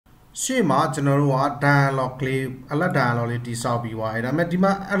ရှေ့မှာကျွန်တော်တို့က dialog လေး alert dialog လေးတိဆောက်ပြီးသွားတယ်ဒါပေမဲ့ဒီ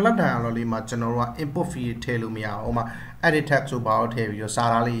မှာ alert dialog လေးမှာကျွန်တော်တို့က input field ထည့်လို့မရအောင်ဥပမာ edit text ဆိုပါတော့ထည့်ပြီးတော့စာ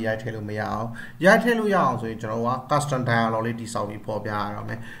သားလေးရိုက်ထည့်လို့မရအောင်ရိုက်ထည့်လို့ရအောင်ဆိုရင်ကျွန်တော်တို့က custom dialog လေးတိဆောက်ပြီးပေါ်ပြရအောင်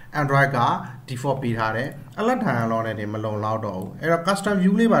မယ် Android က default ပေးထားတယ် alert dialog နဲ့တင်မလုံလောက်တော့ဘူးအဲ့တော့ custom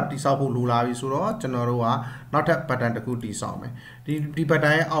view လေးပါတိဆောက်ဖို့လိုလာပြီဆိုတော့ကျွန်တော်တို့ကနောက်ထပ် button တစ်ခုတိဆောက်မယ်ဒီ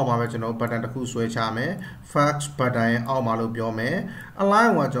button ရဲ့အောက်မှာပဲကျွန်တော် button တစ်ခုဆွဲချမယ် first button ရဲ့အောက်မှာလို့ပြောမယ် align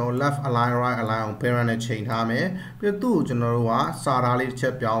ကကျွန်တော် left align right align ကို parent နဲ့ချိန်ထားမယ်ပြီးတော့သူ့ကိုကျွန်တော်တို့ကစာသားလေးတစ်ချ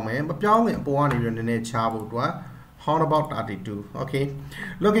က်ပြောင်းမယ်မပြောင်းခင်အပေါ်ကနေပြီးတော့နည်းနည်းချဖို့အတွက် how about 32 okay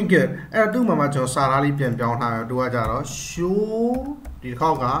looking good အဲ့တော့သူ့မှာကျွန်တော်စာသားလေးပြန်ပြောင်းထားတယ်သူကကြတော့ show ဒီတစ်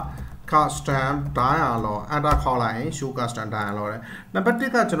ခေါက်က custom dialog အဲ့ဒါခေါ်လိုက်ရင် show custom dialog တဲ့နံပါတ်1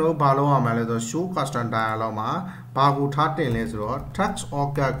ကကျွန်တော်တို့ဘာလုပ်ရမလဲဆိုတော့ show custom dialog မှာဘာကိုထားတင်လဲဆိုတော့ text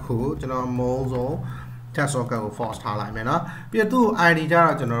organ ကိုကျွန်တော်အမိုးဆုံး text organ ကို force ထားလိုက်မယ်နော်ပြီးတော့သူ့ ID ကြ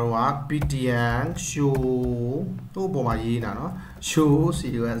တော့ကျွန်တော်တို့က btn show သူ့အပေါ်မှာရေးနေတာနော် show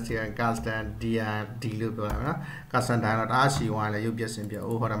custom custom d လို့ပြောရမယ်နော် custom dialog ဒါရှိသွားရင်လည်းရုပ်ပြစင်ပြ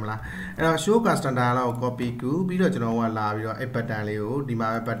ဟုတ်တယ်မလားအဲ့တော့ show custom dialog ကို copy ကူပြီးတော့ကျွန်တော်ကလာပြီးတော့အဲ့ button လေးကိုဒီမှာ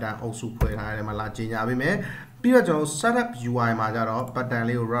ပဲ button အုပ်စုဖွဲ့ထားတယ်မှာလာကြီးညာပေးမယ်ပြီးတော့ကျွန်တော် setup UI မှာကြတော့ button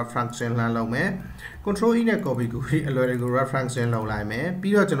လေးကို reference လှမ်းလုပ်မယ် control E နဲ့ copy ကိုအလွယ်တကူ reference လုပ်လိုက်မယ်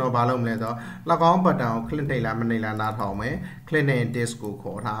ပြီးတော့ကျွန်တော်ဘာလုပ်မလဲဆိုတော့၎င်း button ကို click နှိပ်လားမနှိပ်လားနားထောင်မယ် click နဲ့ disk ကို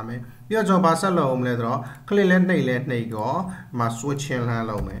ခေါ်ထားမယ်ပြီးတော့ကျွန်တော်ဘာဆက်လုပ်အောင်လဲဆိုတော့ click လဲနှိပ်လဲနှိပ်တော့ဒီမှာ switch လှမ်း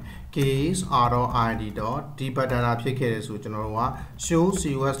လုပ်မယ် case r.id. ဒီ button လာဖြစ်ခဲ့တယ်ဆိုကျွန်တော်တို့က show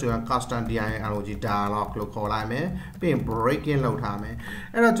cus ဆိုရ custom dialog dialog လို့ခေါ်လိုက်မယ်ပြီးရင် breaking လုပ်ထားမယ်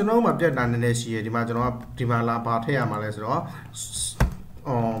အဲ့တော့ကျွန်တော်တို့မှာပြတ်တာနည်းနည်းရှိရဒီမှာကျွန်တော်ကဒီမှာလာဘာထည့်ရမှာလဲဆိုတော့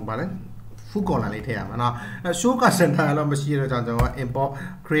ဗာလဲ full column လေးထည့်ရမှာเนาะ show custom dialog မရှိတော့ကျွန်တော်က import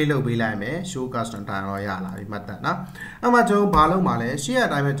create လုပ်ပေးလိုက်မယ် show custom dialog ရလာပြီမှတ်တယ်เนาะအဲ့မှာကျွန်တော်ဘာလုပ်မှာလဲရှေ့အ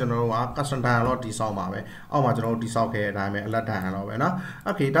တိုင်းပဲကျွန်တော်တို့က custom dialog တိဆောက်မှာပဲအောက်မှာကျွန်တော်တို့တိဆောက်ခဲ့တဲ့အတိုင်းပဲ alert dialog ပဲเนาะ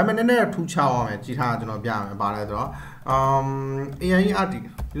okay ဒါပေမဲ့နည်းနည်းထူးခြားအောင်မယ်ကြည့်ထားကျွန်တော်ပြမယ်ဘာလဲဆိုတော့AI art ဒီ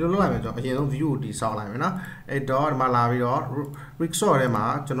လိုလုပ်လိုက်မယ်ကျွန်တော်အရင်ဆုံး view ကိုတိဆောက်လိုက်မယ်เนาะအဲ့တော့ဒီမှာလာပြီးတော့ rigsor ထဲမှာ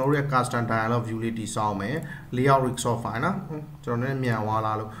ကျွန်တော်တို့ရဲ့ custom dialog view လေးတိဆောက်မယ် layout rigsor file เนาะကျွန်တော်လည်းမြန်သွား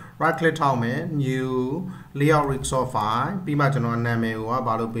လာလို့ right click ထောက်မယ် new layout rigsor file ပြီးမှကျွန်တော်နာမည်ကို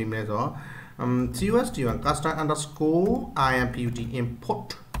ဘာလို့ပေးမလဲဆိုတော့custom custom underscore imput input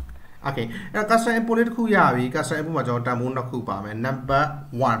okay အဲ့ custom input လေးတစ်ခုရပြီ custom input မှာကျွန်တော်တန်ဖိုးနှစ်ခုပါမယ် number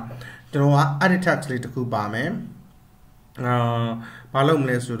 1ကျွန်တော်က edit text လေးတစ်ခုပါမယ်ဘာလုပ်မ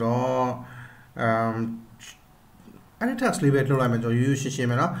လဲဆိုတော့edit text လေးပဲလှုပ်လိုက်မယ်ကျွန်တော်ရိုးရိုးရှင်းရှင်း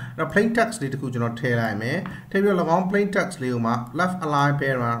ပဲเนาะအဲ့တော့ plain text လေးတစ်ခုကျွန်တော်ထည့်လိုက်မယ်ထည့်ပြီးတော့၎င်း plain text လေးကိုမှ left align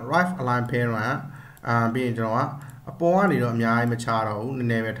parent right align parent ပြီးရင်ကျွန်တော်ကအပေါ်ကနေတော့အများကြီးမချတော့ဘူးနည်း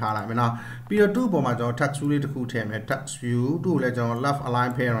နည်းပဲထားလိုက်မယ်เนาะပြီးတော့သူ့အပေါ်မှာကျွန်တော် text view လေးတစ်ခုထည့်မယ် text view သူ့ကိုလည်းကျွန်တော် left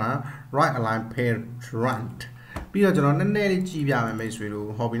align parent right align parent ပြီးတော့ကျွန်တော်နည်းနည်းလေးကြည့်ပြမယ်မိတ်ဆွေတို့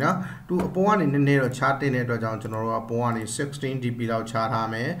ဟုတ်ပြီနော်သူအပေါ်ကနေနည်းနည်းတော့ချားတင်တဲ့အတွက်ကြောင့်ကျွန်တော်တို့ကအပေါ်ကနေ 16dp လောက်ချားထား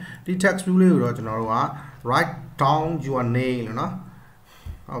မယ်ဒီ text view လေးကိုတော့ကျွန်တော်တို့က write down your name လို့နော်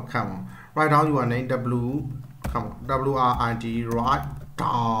ဟုတ် come on write down your name w come on write write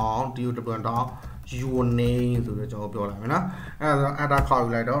down down your name ဆိုတော့ကျွန်တော်ပြောလိုက်မယ်နော်အဲ့ဒါခေါက်ယူ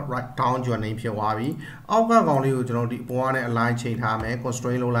လိုက်တော့ write down your name ဖြစ်သွားပြီအောက်ကကောင်လေးကိုကျွန်တော်ဒီအပေါ်ကနေ align ချိန်ထားမယ်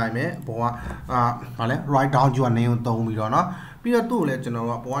constraint လုပ်လိုက်မယ်အပေါ်ကဗာလဲ write down your name ကိုသုံးပြီးတော့နော်ပြီးတော့သူ့ကိုလည်းကျွန်တော်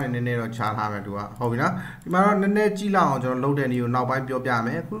ကအပေါ်ကနေနည်းနည်းတော့ချားထားမယ်သူကဟုတ်ပြီနော်ဒီမှာတော့နည်းနည်းကြည့်လောက်အောင်ကျွန်တော်လုပ်တဲ့နည်းကိုနောက်ပိုင်းပြောပြမ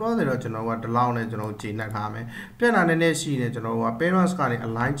ယ်ခုလောဆယ်တော့ကျွန်တော်ကဒီလောက်နဲ့ကျွန်တော်ချိန်နှက်ထားမယ်ပြန်လာနည်းနည်းရှိနေကျွန်တော်က parents ကနေ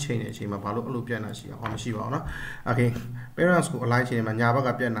align ချိန်တဲ့အချိန်မှာဘာလို့အဲ့လိုပြန်လာရှိအောင်မရှိပါဘူးနော် okay parents ကို align ချိန်မှာညာဘက်က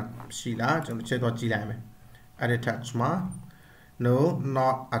ပြန်လာရှိလားကျွန်တော်ချက်တော့ကြည့်လိုက်မယ် edit text မှာ no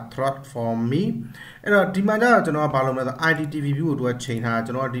not a threat for me အဲ့တော့ဒီမှာကျတော့ကျွန်တော်ကဘာလုပ်မလဲဆို id tv view ကိုသူကချိန်ထား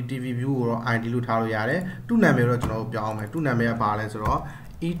ကျွန်တော်ဒီ tv view ကိုတော့ id လို့ထားလို့ရတယ်သူ့နာမည်တော့ကျွန်တော်ပြောင်းမယ်သူ့နာမည်ကဘာလဲဆိုတော့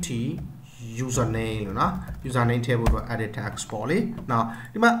et username လို့နော် username ထည့်ဖို့တော့ edit text ပေါ့လေနော်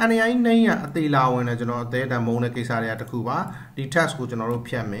ဒီမှာ NAI name ကအသေးလာဝင်တယ်ကျွန်တော်အသေးတန်မုံတဲ့ကိစ္စတွေကတခုပါဒီ text ကိုကျွန်တော်တို့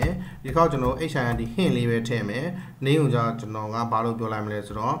ဖြတ်မယ်ဒီခေါက်ကျွန်တော် HID hint လေးပဲထည့်မယ် name ကိုကျွန်တော်ကဘာလို့ပြောလိုက်မလဲ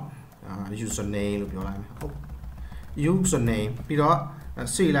ဆိုတော့username လို့ပြောလိုက်မယ်ဟုတ် username ပြီးတော့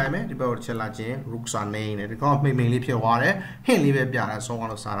စေလိုက်မယ်ဒီဘက်ကိုချက်လာခြင်း username နဲ့ဒီကောင်မိန်လေးဖြစ်သွားတယ် hint လေးပဲပြတာဆုံးအော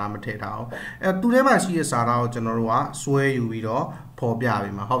င်လို့စာသားမထည့်ထားအောင်သူထဲမှာရှိတဲ့စာသားကိုကျွန်တော်တို့ကစွဲယူပြီးတော့ပေါ်ပြ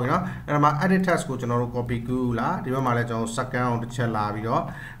ပေးမှာဟုတ်ပြီနော်အဲ့ဒါမှာ edit text ကိုကျွန်တော်တို့ copy ကူးလာဒီဘက်မှာလည်းကျွန်တော် second အောင်တစ်ချက်လာပြီးတော့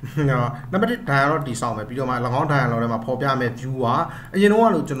နံပါတ်1 dialog တိဆောက်မယ်ပြီးတော့မှ၎င်း dialog ထဲမှာပေါ်ပြမယ် view ကအရင်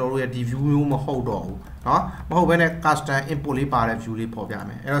တော့လို့ကျွန်တော်တို့ရဲ့ဒီ view မျိုးမဟုတ်တော့ဘူးနော်မဟုတ်ဘဲနဲ့ custom input လေးပါတဲ့ view လေးပေါ်ပြမ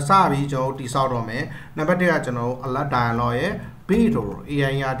ယ်အဲ့တော့စပြီးကျွန်တော်တိဆောက်တော့မယ်နံပါတ်1ကကျွန်တော်တို့ alert dialog ရဲ့ beta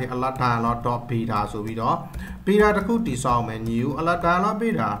AI ရတဲ့ alert dialog dot beta ဆိုပြီးတော့ beta တစ်ခုတည်ဆောက်မယ် new alert dialog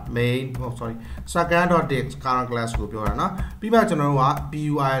beta main second dot dix current class ကိုပြောတာเนาะပြီးမှကျွန်တော်တို့က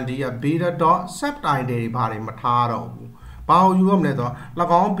build က beta dot set title တွေဘာတွေမထားတော့ဘူးဘာကိုယူရမလဲဆိုတော့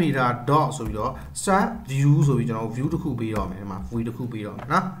၎င်း beta dot ဆိုပြီးတော့ set view ဆိုပြီးကျွန်တော် view တစ်ခုပေးတော့မယ်ဒီမှာ view တစ်ခုပေးတော့မယ်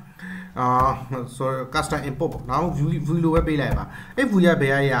เนาะso custom import ပေါ့နော် view လိုပဲပေးလိုက်ပါအဲ့ view ရဘ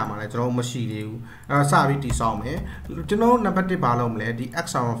ယ်ရမှာလဲကျွန်တော်မရှိသေးဘူးအဲ့စပြီးတည်ဆောက်မယ်ကျွန်တော်နံပါတ်1ဘာလုပ်မလဲဒီ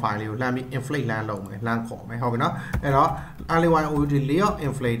xml file လေးကိုလှမ်းပြီး inflate လှမ်းလုပ်မယ်လှမ်းခေါ်မယ်ဟုတ်ပြီနော်အဲ့တော့ LYOD layout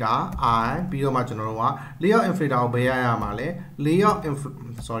inflator I ပြီးတော့မှကျွန်တော်တို့က layout inflator ကိုဘယ်ရမှာလဲ layout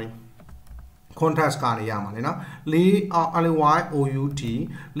sorry contrast ကနေရမှာလေနော် layout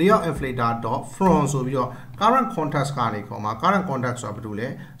layout inflator dot from ဆိုပြီးတော့ current contrast ကနေခေါ်မှာ current contrast ဆိုတာဘာလို့လဲ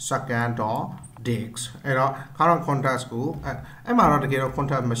second dot dix အဲ့တော့ current contrast ကိုအဲ့မှာတော့တကယ်တော့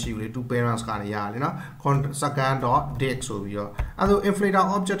contrast မရှိဘူးလေ two parents ကနေရတယ်လေနော် second dot dix ဆိုပြီးတော့အဲ့ဒါ inflator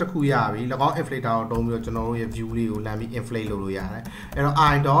object တစ်ခုရပြီ၎င်း inflator ကိုတုံးပြီးတော့ကျွန်တော်တို့ရဲ့ view လေးကိုလမ်းပြီး inflate လုပ်လို့ရတယ်အဲ့တော့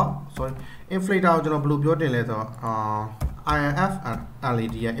I dot sorry inflator ကိုကျွန်တော်ဘယ်လိုပြောတင်လဲဆိုတော့INF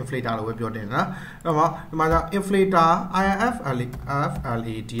LED ရဲ့ inflator လို့ပဲပြောတင်နော်အဲ့တော့ဒီမှာကျ inflator INF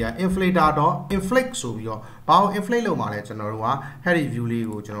LED ရဲ့ inflator တော့ inflate ဆိုပြီးတော့ဘာကို inflate လုပ်မှာလဲကျွန်တော်တို့က heady view လေး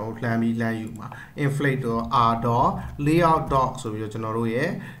ကိုကျွန်တော်တို့လှမ်းပြီးလှမ်းယူမှာ inflate တော့ r dot layout dot ဆိုပြီးတော့ကျွန်တော်တို့ရဲ့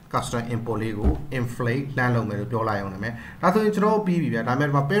custom import လေးကို inflate လှမ်းလုပ်မယ်လို့ပြောလိုက်အောင်မယ်ဒါဆိုရင်ကျွန်တော်တို့ပြီးပြီဗျာဒါပေမဲ့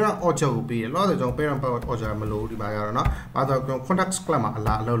ဒီမှာ parent object ကိုပြီးတယ်လို့ဆိုကျွန်တော် parent object မလို့ဒီမှာရတော့เนาะဘာလို့ကျွန်တော် context class မှာအ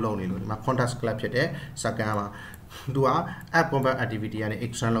လုပ်နေလို့ဒီမှာ context class ဖြစ်တဲ့ second မှာသူက app combat activity ကနေ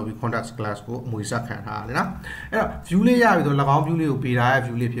extend လုပ်ပြီး context class ကိုအမွေဆက်ခံထားရတယ်နော်အဲ့တော့ view လေးရပြီဆို၎င်း view လေးကို beta ရဲ့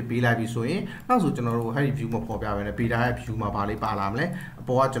view လေးဖြစ်ပေးလိုက်ပြီဆိုရင်နောက်ဆိုကျွန်တော်တို့အဲ့ဒီ view မပေါ်ပြဘဲနဲ့ beta ရဲ့ view မှာဘာလေးပါလာမလဲအ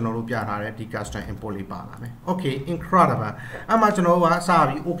ပေါ်ကကျွန်တော်တို့ပြထားတဲ့ဒီ custom import လေးပါလာမယ် okay incredible အဲ့မှာကျွန်တော်တို့ကစ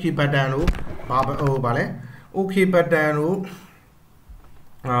ပြီး okay button လို့ဘာလဲ okay button လို့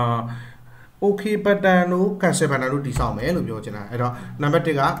okay button လို့ cancel button လို့တည်ဆောက်မယ်လို့ပြောချင်တာအဲ့တော့နံပါတ်1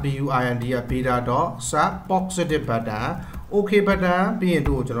က build က beta dot sub positive button okay button ပြီးရင်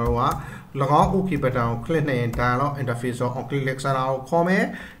တို့ကျွန်တော်တို့က၎င်း okay button ကို click နေရင် dialog interface ကို on click စာကိုခေါ်မယ်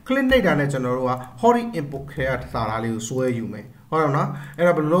click နှိပ်တာနဲ့ကျွန်တော်တို့က hori input ခဲရစာသားလေးကိုဆွဲယူမယ်ဟုတ်တော့နော်အဲ့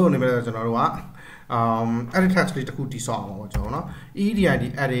တော့ဘယ်လိုလုပ်နေမလဲကျွန်တော်တို့ကedit text လေးတစ်ခုတည်ဆောက်အောင်ပါကျွန်တော်နော်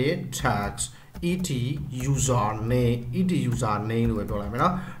edit edit text et username et username လို့ပဲပြောလိုက်မယ်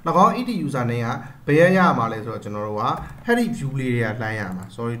နော်၎င်း et username ကဘယ်ရမှာလဲဆိုတော့ကျွန်တော်တို့က heady view လေးတွေကလှမ်းရမှာ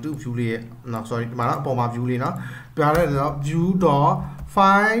sorry to view လေးရဲ့နော် sorry ဒီမှာတော့အပေါ်မှာ view လေးနော်ပြရတယ်ဆိုတော့ view dot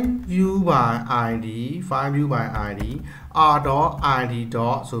find view by id find view by id r dot id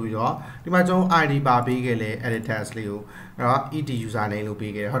dot ဆိုပြီးတော့ဒီမှာကျွန်တော် id ပါပေးခဲ့လေ edit text လေးကိုအဲ့တော့ et username လို့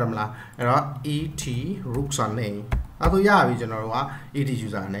ပေးခဲ့တယ်ဟုတ်တယ်မလားအဲ့တော့ et username အဲ့တော့ရပြီကျွန်တော်တို့က et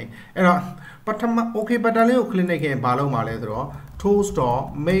username အဲ့တော့ပထမ okay button လေးကို click နှိပ်ခင်ဘာလုပ်မှာလဲဆိုတော့ tools dot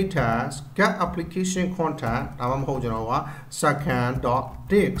make task get application content ဒါမှမဟုတ်ကျွန်တော်က second dot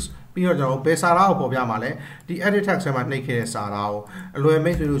dix ပြီးတော့ကျွန်တော်ဘယ်စာသားကိုပေါ်ပြမှာလဲဒီ edit text ထဲမှာနှိပ်ခဲ့တဲ့စာသားကိုအလွယ်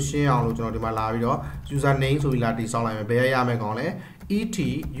မိတ်ဆွေတို့ရှင်းအောင်လို့ကျွန်တော်ဒီမှာလာပြီးတော့ username ဆိုပြီးလာတည်ဆောက်လိုက်မယ်ဘယ်ရမယ်ကောင်လဲ et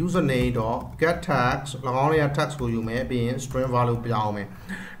username dot get text ၎င်းလေးက text ကိုယူမယ်ပြီးရင် string value ပြောင်းမယ်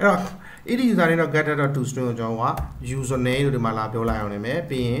အဲ့တော့ et username dot get dot to string ကိုကျွန်တော်က username လို့ဒီမှာလာပြောလိုက်အောင်နေမယ်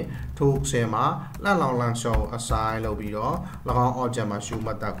ပြီးရင် tools ထဲမှာလန့်လောင်လန့်ရှော့ assign လုပ်ပြီးတော့၎င်း object မှာ show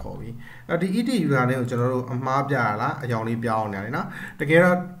method ခေါ်ပြီးအဲ့ဒီ et username ကိုကျွန်တော်တို့အမှားပြရလားအကြောင်းလေးပြောင်းနေရတယ်နော်တကယ်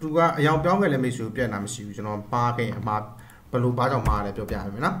တော့သူကအကြောင်းပြောင်းခဲ့လည်းမိတ်ဆွေပြတ်တာမရှိဘူးကျွန်တော်မှားခဲ့အမှားဘယ်လိုဘာကြောင့်မှားလဲပြောပြရ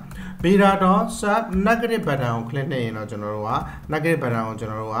မယ်နော် beta dot sub negative button ကို click နှိပ်ရင်တော့ကျွန်တော်တို့က negative button ကိုကျွ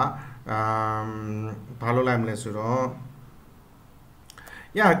န်တော်တို့ကဘာလုပ်လိုက်မလဲဆိုတော့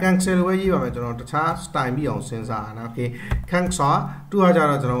cancel လို့ပဲရေးပါမယ်ကျွန်တော်တခြား style ပြီးအောင်စဉ်းစားရအောင် okay cancel တူကကြ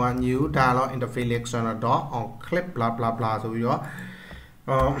တော့ကျွန်တော်က new dialog interface external dot on clip blah blah blah ဆိုပြီးတော့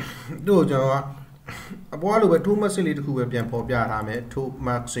တို့ကျွန်တော်ကအပေါ်လိုပဲ tool message လေးတစ်ခုပဲပြန်ပေါ်ပြထားမယ် tool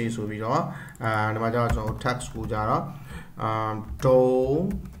message ဆိုပြီးတော့ဒီမှာကျတော့ကျွန်တော် text ကိုကြတော့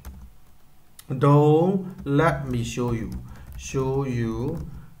don't let me show you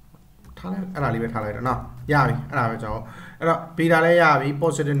ထားလိုက်အဲ့ဒါလေးပဲထားလိုက်တော့နော်ရပြီအဲ့ဒါပဲကျွန်တော်အဲ့တော့ beta လည်းရပြီ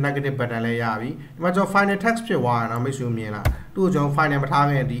positive negative button လည်းရပြီဒီမှာကျွန်တော် final text ဖြစ်သွားတာနော်မိတ်ဆွေမြင်လားသူ့ကိုကျွန်တော် final မထား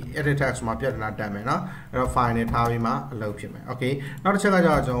ခင်ဒီ edit text မှာပြဿနာတက်မယ်နော်အဲ့တော့ final ထားပြီးမှအလုပ်ဖြစ်မယ် okay နောက်တစ်ချက်ကကျ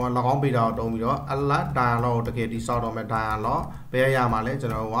တော့ကျွန်တော်၎င်း beta ကိုတုံးပြီးတော့ alert dialog ကိုတကယ်တိစောက်တော့မယ် dialog ဘယ်ရမှာလဲကျွ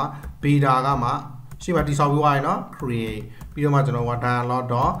န်တော်က beta ကမှရှေ့မှာတိစောက်ပြီးသွားရင်နော် create ပြီးတော့မှကျွန်တော်က dialog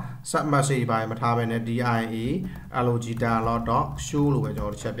dot set message ပါမထားဘဲနဲ့ dia log dialog dot show လို့ပဲကျွန်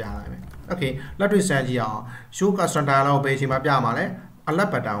တော်တစ်ချက်ပြလိုက်မယ် okay လက်တွေ့စမ်းကြည့်အောင် show custom dialog ဘယ်အချိန်မှာပြမှာလဲ alert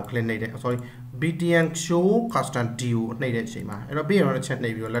button ကို click နှိပ်တယ် sorry btn show custom d ကိုနှိပ်တဲ့အချိန်မှာအဲ့တော့ပြီးရင်တော့တစ်ချက်နှိ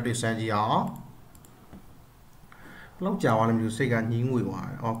ပ်ပြီးတော့လက်တွေ့စမ်းကြည့်အောင် လောက်ကြာသွားတယ်မျိုးစိတ်ကညင်းငွေသွား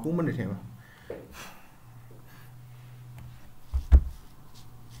တယ်အော်9မိနစ်ထဲပါ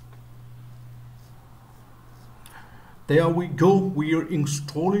There we go we are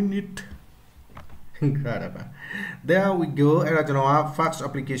installing it incredible there we go အဲ့တော့ကျွန်တော်က fax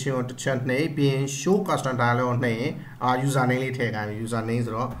application ကိုတစ်ချက်နှိပ်ပြီးရင် show custom dialog နှိပ် username လေးထည့်ခိုင်းပြီ username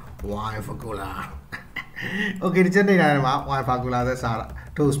ဆိုတော့ wifagola okay ဒီချက်နှိပ်လိုက်တယ်မှာ wifagola သက်စားတာ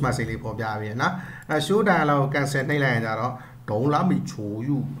toast message လေးပေါ်ပြပြီနော် show dialog ကို cancel နှိပ်လိုက်ရင်ကြတော့ဒုံလာမီချို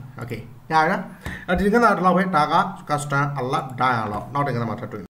ယူ okay ရရနော်ဒီကနေ့တော့ဒီလောက်ပဲဒါက custom alert dialog နောက်တစ်ခါမှထပ်တွေ့